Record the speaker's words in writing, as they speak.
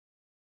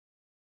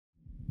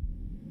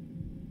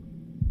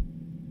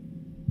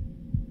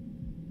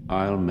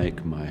I'll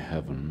make my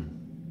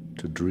heaven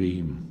to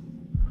dream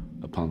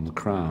upon the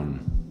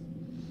crown,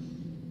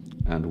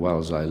 and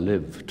whiles I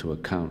live to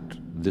account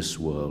this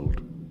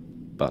world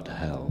but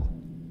hell.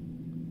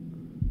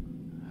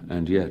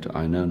 And yet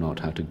I know not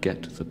how to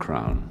get the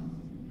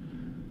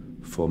crown,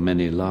 for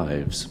many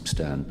lives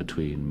stand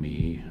between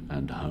me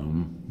and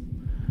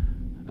home,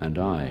 and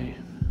I,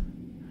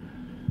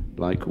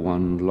 like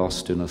one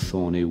lost in a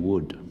thorny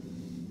wood,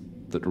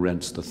 that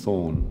rents the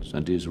thorns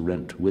and is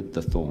rent with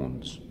the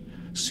thorns,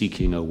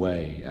 seeking a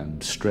way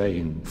and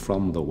straying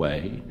from the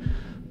way,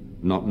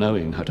 not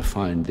knowing how to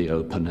find the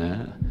open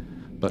air,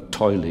 but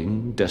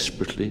toiling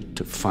desperately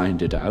to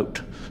find it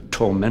out,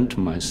 torment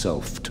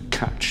myself to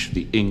catch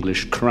the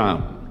English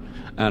crown,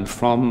 and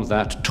from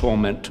that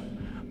torment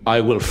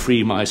I will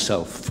free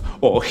myself,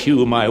 or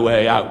hew my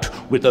way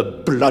out with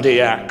a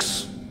bloody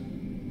axe.